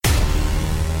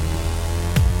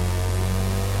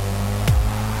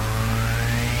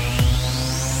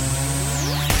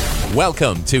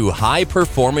Welcome to High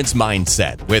Performance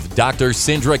Mindset with Dr.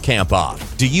 Cindra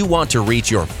Kamphoff. Do you want to reach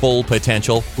your full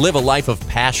potential? Live a life of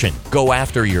passion. Go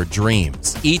after your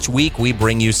dreams. Each week, we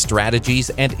bring you strategies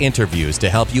and interviews to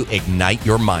help you ignite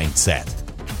your mindset.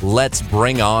 Let's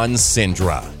bring on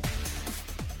Cindra.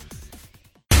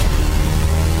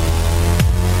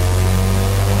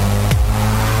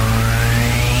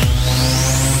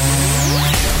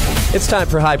 It's time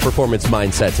for High Performance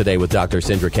Mindset today with Dr.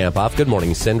 Cindra Kamphoff. Good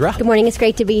morning, Cindra. Good morning. It's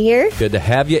great to be here. Good to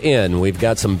have you in. We've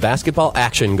got some basketball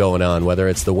action going on, whether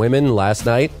it's the women last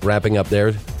night wrapping up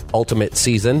their ultimate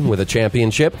season with a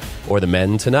championship or the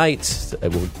men tonight.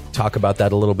 We'll talk about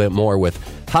that a little bit more with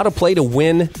how to play to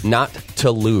win, not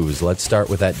to lose. Let's start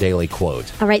with that daily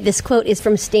quote. All right. This quote is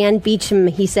from Stan Beecham.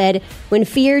 He said, "When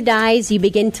fear dies, you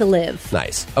begin to live."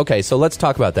 Nice. Okay, so let's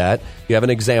talk about that. You have an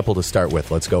example to start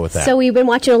with. Let's go with that. So we've been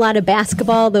watching a lot of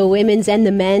basketball, the women's and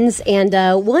the men's. And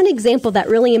one example that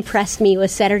really impressed me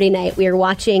was Saturday night. We were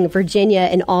watching Virginia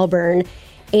and Auburn.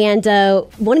 And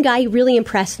one guy really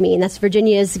impressed me, and that's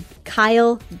Virginia's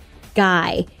Kyle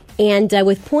Guy. And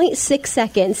with 0.6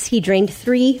 seconds, he drained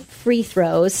 3 free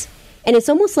throws. And it's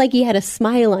almost like he had a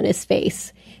smile on his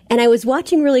face. And I was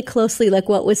watching really closely like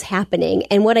what was happening.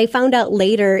 And what I found out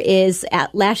later is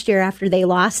last year after they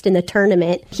lost in the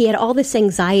tournament, he had all this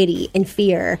anxiety and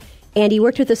fear. And he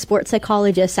worked with a sports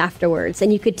psychologist afterwards.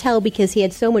 And you could tell because he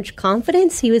had so much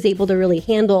confidence, he was able to really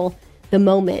handle the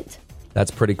moment.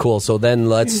 That's pretty cool. So then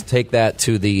let's take that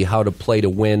to the how to play to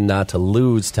win, not to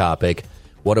lose topic.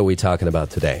 What are we talking about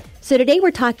today? So today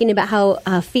we're talking about how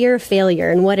fear of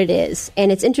failure and what it is.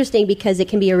 And it's interesting because it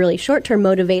can be a really short-term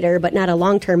motivator, but not a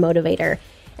long-term motivator.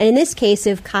 And in this case,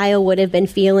 if Kyle would have been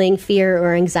feeling fear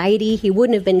or anxiety, he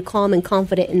wouldn't have been calm and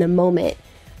confident in the moment.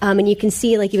 And you can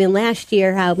see, like even last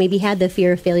year, how maybe he had the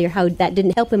fear of failure, how that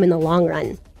didn't help him in the long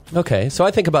run. Okay, so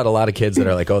I think about a lot of kids that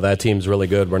are like, oh, that team's really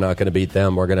good. We're not going to beat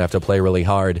them. We're going to have to play really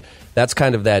hard. That's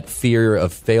kind of that fear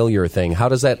of failure thing. How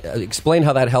does that explain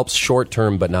how that helps short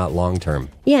term but not long term?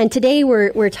 Yeah, and today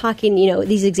we're talking,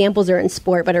 these examples are in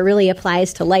sport, but it really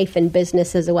applies to life and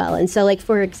business as well. And so, like,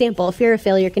 for example, fear of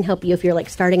failure can help you if you're like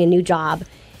starting a new job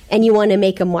and you want to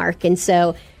make a mark. And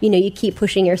so, you keep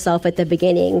pushing yourself at the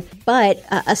beginning. But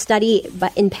a study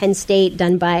in Penn State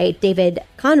done by David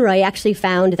Conroy actually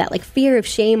found that like fear of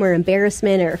shame or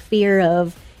embarrassment or fear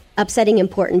of upsetting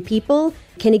important people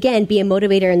can, again, be a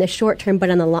motivator in the short term, but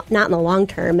not in the long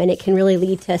term. And it can really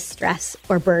lead to stress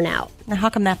or burnout. Now, how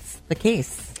come that's the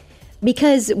case?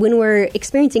 Because when we're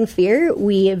experiencing fear,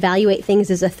 we evaluate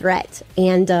things as a threat,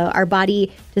 and our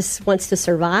body just wants to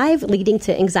survive, leading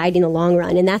to anxiety in the long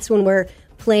run. And that's when we're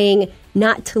playing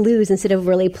not to lose instead of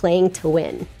really playing to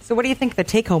win. So what do you think the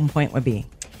take-home point would be?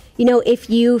 If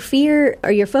you fear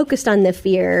or you're focused on the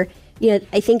fear,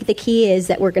 I think the key is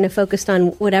that we're going to focus on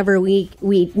whatever we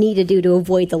need to do to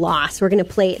avoid the loss. We're going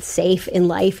to play it safe in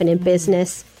life and in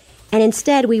business. And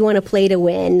instead, we want to play to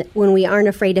win when we aren't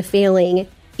afraid of failing,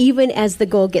 even as the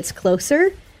goal gets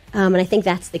closer. And I think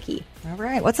that's the key. All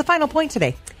right. What's the final point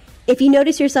today? If you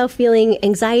notice yourself feeling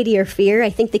anxiety or fear, I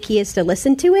think the key is to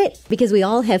listen to it, because we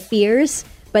all have fears.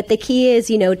 But the key is,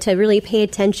 to really pay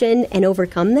attention and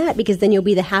overcome that, because then you'll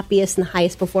be the happiest and the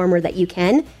highest performer that you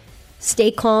can. Stay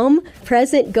calm,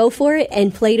 present, go for it,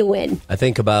 and play to win. I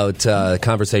think about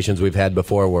conversations we've had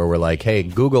before where we're like, hey,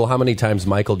 Google how many times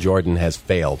Michael Jordan has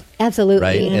failed. Absolutely.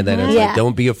 Right? And then it's like,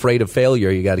 don't be afraid of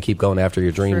failure. You got to keep going after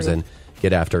your dreams and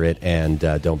get after it. And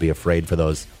don't be afraid for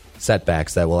those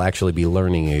setbacks that will actually be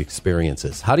learning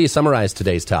experiences. How do you summarize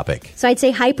today's topic? So I'd say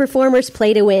high performers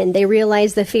play to win. They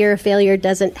realize the fear of failure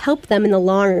doesn't help them in the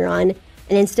long run.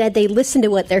 And instead, they listen to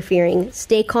what they're fearing.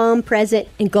 Stay calm, present,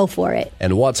 and go for it.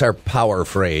 And what's our power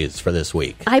phrase for this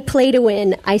week? I play to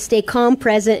win. I stay calm,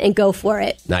 present, and go for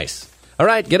it. Nice. All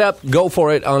right, get up, go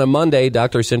for it on a Monday.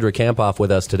 Dr. Cindra Kamphoff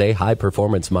with us today. High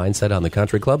Performance Mindset on the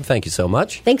Country Club. Thank you so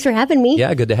much. Thanks for having me.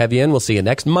 Yeah, good to have you in. We'll see you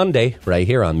next Monday right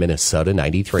here on Minnesota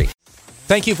 93.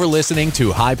 Thank you for listening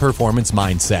to High Performance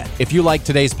Mindset. If you like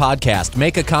today's podcast,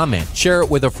 make a comment, share it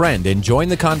with a friend, and join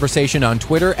the conversation on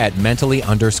Twitter at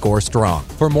mentally_strong.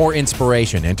 For more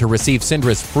inspiration and to receive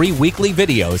Cindra's free weekly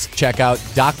videos, check out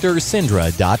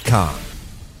drcindra.com.